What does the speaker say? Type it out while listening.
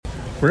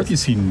Where have you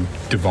seen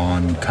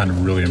Devon kind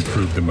of really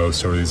improve the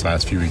most over these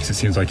last few weeks? It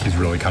seems like he's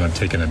really kind of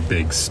taken a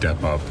big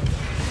step up.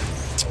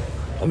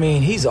 I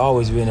mean, he's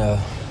always been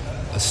a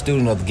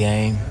student of the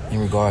game in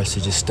regards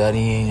to just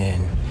studying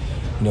and,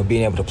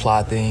 being able to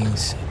apply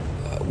things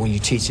when you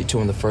teach it to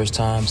him the first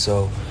time.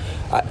 So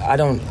I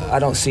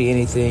don't see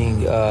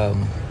anything,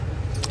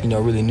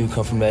 really new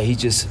come from that. He's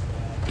just,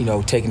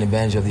 taking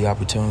advantage of the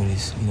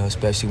opportunities,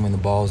 especially when the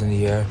ball's in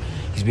the air.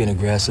 He's being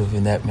aggressive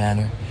in that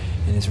manner,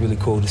 and it's really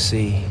cool to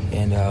see.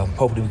 And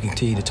hopefully we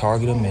continue to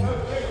target him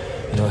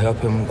and, help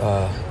him,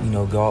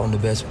 go out in the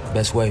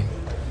best way.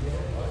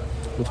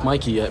 With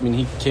Mikey, I mean,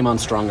 he came on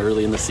strong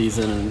early in the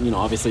season, and,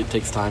 obviously it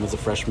takes time as a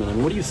freshman. I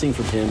mean, what are you seeing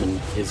from him and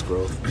his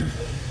growth?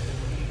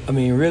 I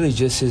mean, really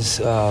just his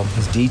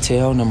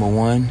detail, number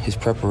one, his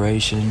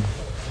preparation.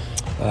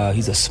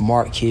 He's a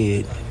smart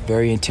kid,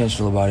 very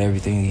intentional about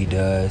everything he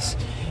does.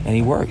 And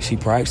he works. He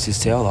practices his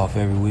tail off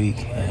every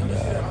week. And,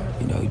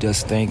 he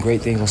does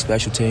great things on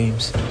special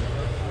teams.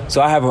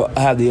 So I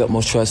have the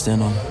utmost trust in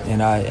him.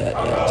 And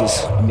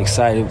I'm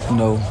excited,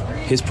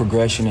 his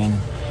progression, and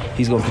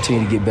he's going to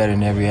continue to get better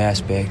in every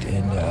aspect.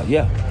 And,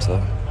 so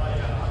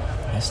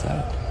that's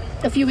that.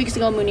 A few weeks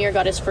ago, Munir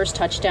got his first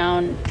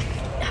touchdown.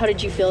 How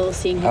did you feel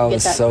seeing him get that? I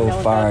was so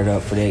fired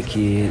up for that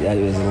kid.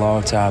 It was a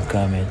long time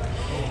coming.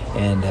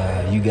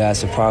 And you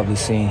guys have probably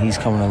seen he's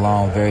coming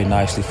along very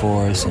nicely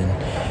for us. And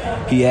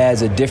he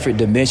adds a different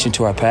dimension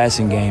to our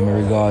passing game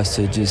in regards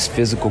to just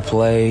physical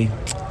play,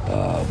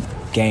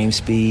 game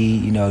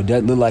speed.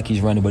 Doesn't look like he's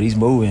running, but he's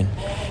moving.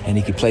 And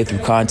he can play through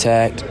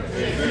contact.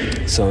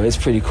 So it's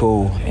pretty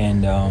cool.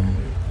 And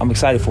I'm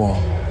excited for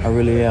him. I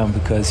really am,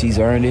 because he's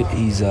earned it.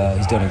 He's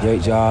done a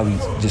great job. He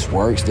just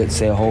works, doesn't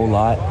say a whole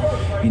lot.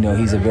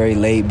 He's a very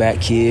laid-back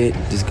kid,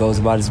 just goes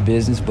about his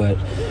business. But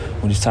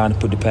when it's time to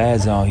put the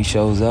pads on, he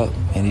shows up,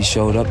 and he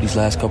showed up these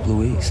last couple of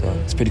weeks. So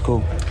it's pretty cool.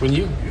 When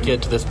you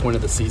get to this point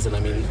of the season, I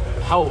mean,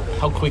 how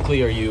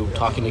quickly are you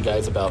talking to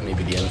guys about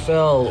maybe the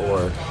NFL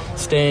or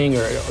staying,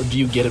 or do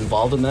you get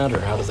involved in that,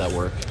 or how does that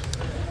work?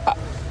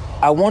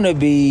 I want to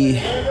be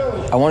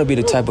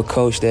the type of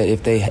coach that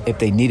if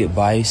they need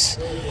advice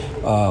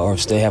or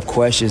if they have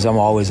questions, I'm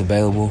always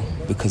available,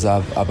 because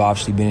I've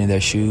obviously been in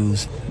their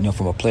shoes,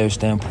 from a player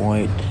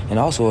standpoint, and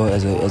also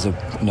as a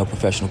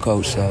professional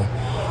coach. So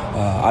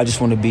I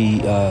just want to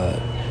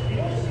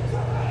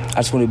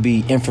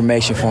be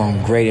information for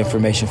them, great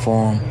information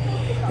for them,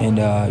 and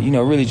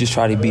really just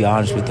try to be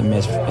honest with them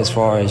as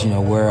far as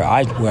where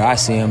I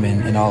see them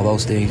and all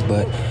those things.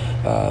 But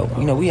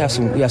we have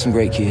some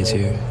great kids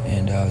here,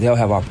 and they'll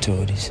have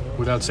opportunities.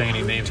 Without saying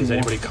any names, has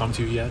anybody come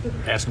to you yet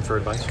asking for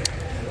advice?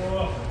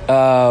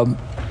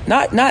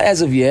 Not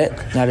as of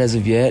yet. Not as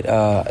of yet.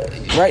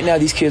 Right now,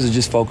 these kids are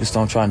just focused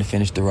on trying to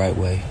finish the right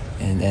way,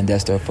 and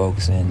that's their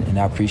focus, and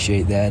I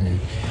appreciate that. And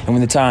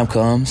when the time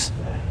comes,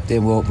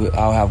 then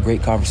I'll have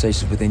great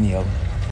conversations with any of them.